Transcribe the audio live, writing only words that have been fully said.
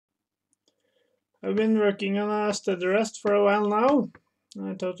I've been working on a steadyrest for a while now.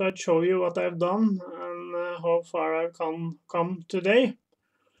 I thought I'd show you what I've done and how far I've come today.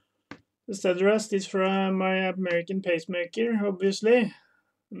 The steadyrest is from my American pacemaker, obviously,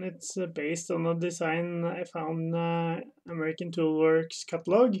 and it's based on a design I found in American Toolworks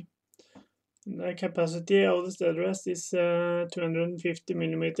catalog. The capacity of the steadyrest is 250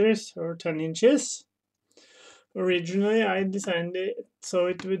 millimeters or 10 inches. Originally, I designed it so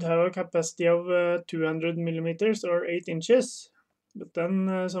it would have a capacity of 200 millimeters or 8 inches. But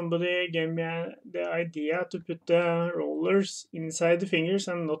then somebody gave me the idea to put the rollers inside the fingers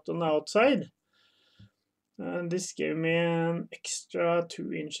and not on the outside. And this gave me an extra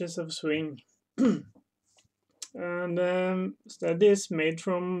 2 inches of swing. And steady is made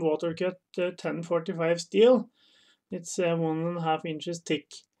from water cut 1045 steel. It's 1.5 inches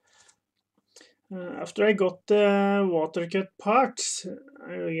thick. After I got the water cut parts,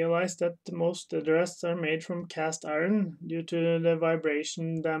 I realized that most steadyrests are made from cast iron due to the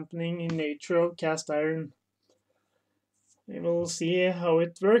vibration dampening in nature of cast iron. We will see how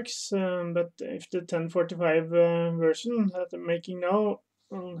it works, but if the 1045 version that I'm making now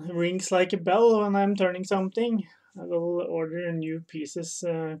rings like a bell when I'm turning something, I will order new pieces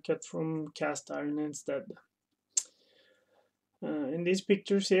cut from cast iron instead. In these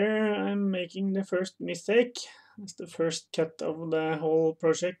pictures here, I'm making the first mistake, as the first cut of the whole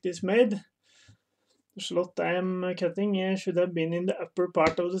project is made. The slot I am cutting should have been in the upper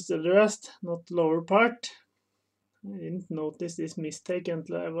part of the steadyrest, not the lower part. I didn't notice this mistake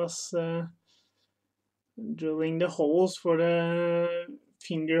until I was drilling the holes for the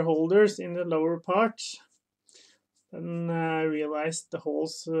finger holders in the lower part. Then I realized the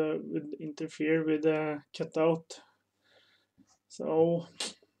holes would interfere with the cutout. So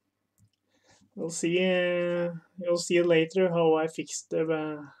you'll see later how I fixed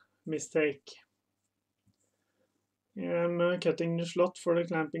the mistake. Here I'm cutting the slot for the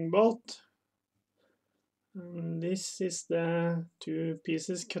clamping bolt. And this is the two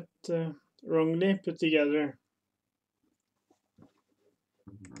pieces cut wrongly put together.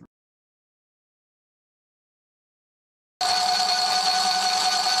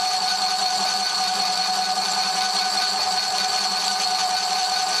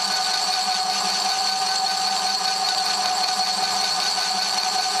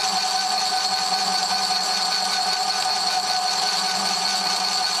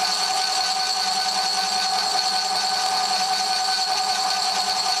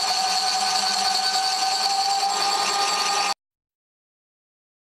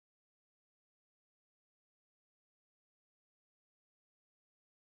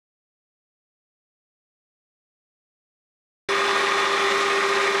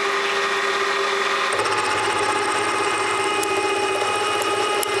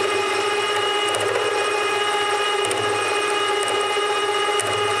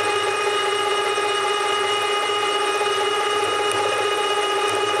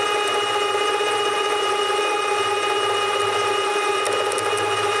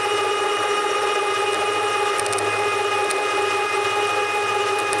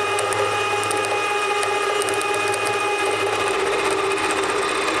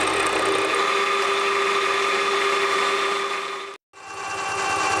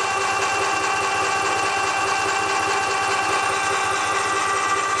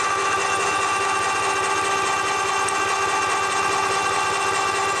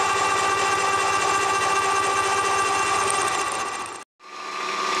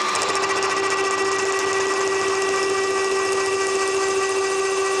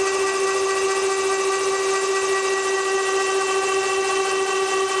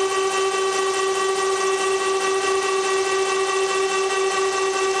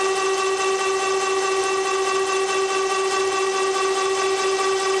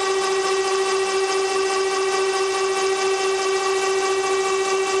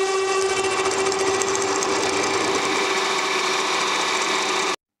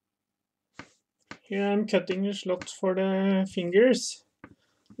 Here I'm cutting the slot for the fingers.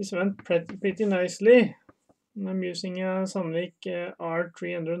 This went pretty nicely. I'm using a Sandvik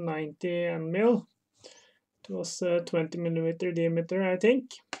R390 end mill. It was 20 millimeter diameter, I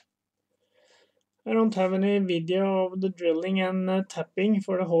think. I don't have any video of the drilling and tapping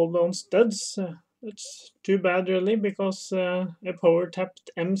for the hold-on studs. It's too bad really, because I power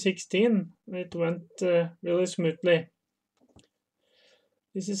tapped M16 and it went really smoothly.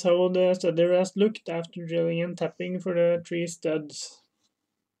 This is how the steadyrest looked after drilling and tapping for the 3 studs.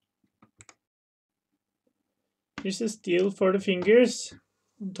 Here's the steel for the fingers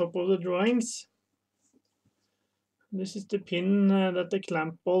on top of the drawings. This is the pin that the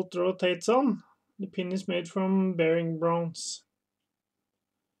clamp bolt rotates on. The pin is made from bearing bronze.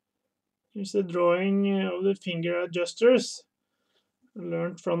 Here's a drawing of the finger adjusters. I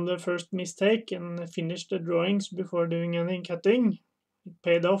learned from the first mistake and finished the drawings before doing any cutting. It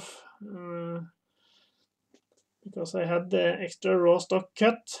paid off because I had the extra raw stock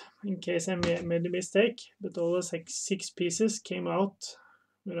cut in case I made a mistake, but all the six pieces came out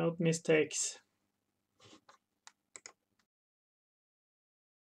without mistakes.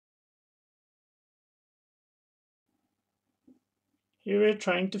 Here we're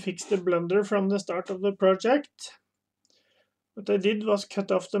trying to fix the blunder from the start of the project. What I did was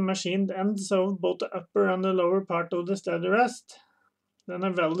cut off the machined ends of both the upper and the lower part of the steady rest. Then I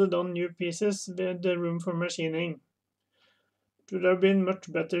welded on new pieces with the room for machining. It would have been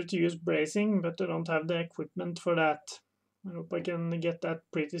much better to use bracing, but I don't have the equipment for that. I hope I can get that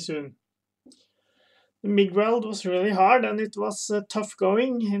pretty soon. The MIG weld was really hard and it was tough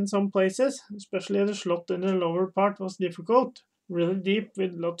going in some places, especially the slot in the lower part was difficult, really deep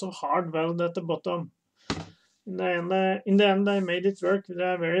with lots of hard weld at the bottom. In the end I made it work with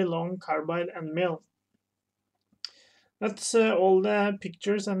a very long carbide end mill. That's all the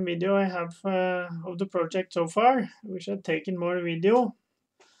pictures and video I have of the project so far. I wish I'd taken more video,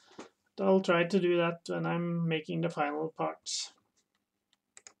 but I'll try to do that when I'm making the final parts.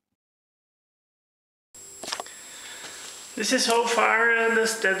 This is how far the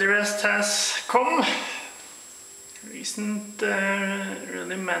steady rest has come. There isn't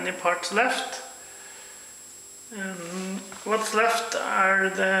really many parts left. What's left are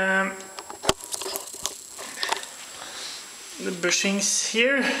the bushings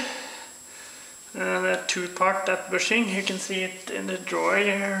here. The two-part that bushing, you can see it in the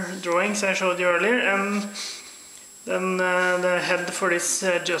drawings I showed you earlier, and then the head for this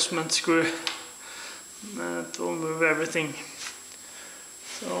adjustment screw that will move everything.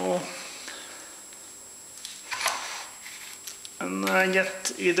 So, and I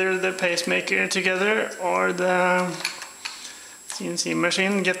get either the pacemaker together or the CNC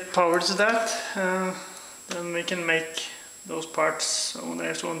machine, get power to that. Then we can make those parts. So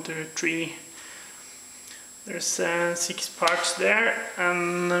there's 1, 2, 3. There's 6 parts there,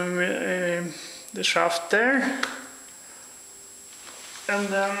 and the shaft there. And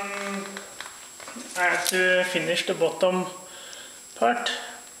then I have to finish the bottom part,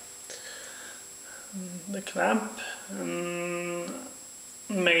 the clamp, and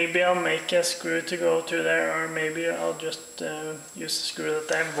maybe I'll make a screw to go through there, or maybe I'll just use the screw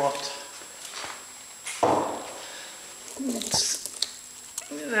that I bought.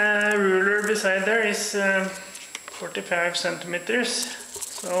 The ruler beside there is 45 centimeters,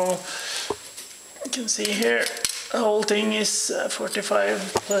 so you can see here the whole thing is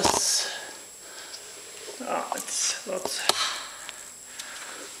 45 plus, it's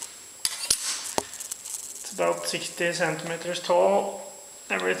about 60 centimeters tall,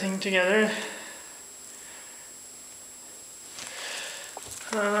 everything together.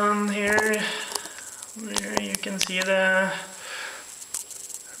 And here you can see the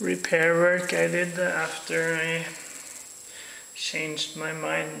repair work I did after I changed my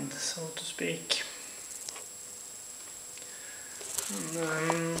mind, so to speak.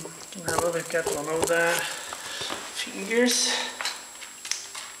 And you can have a look at one of the fingers.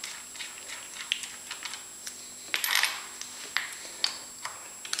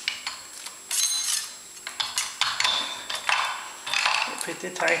 They're pretty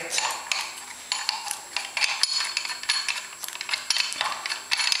tight.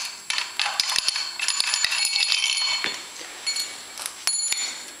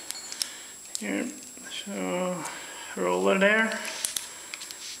 Here, so roller there.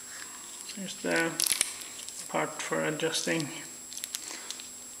 Here's the part for adjusting.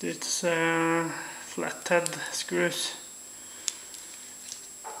 It's flathead screws.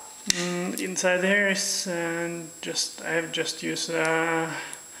 Inside here is I have just used a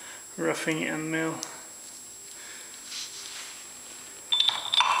roughing end mill.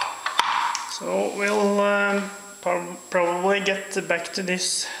 So we'll probably get back to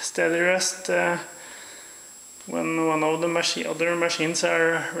this steady rest when one of the other machines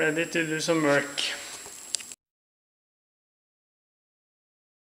are ready to do some work.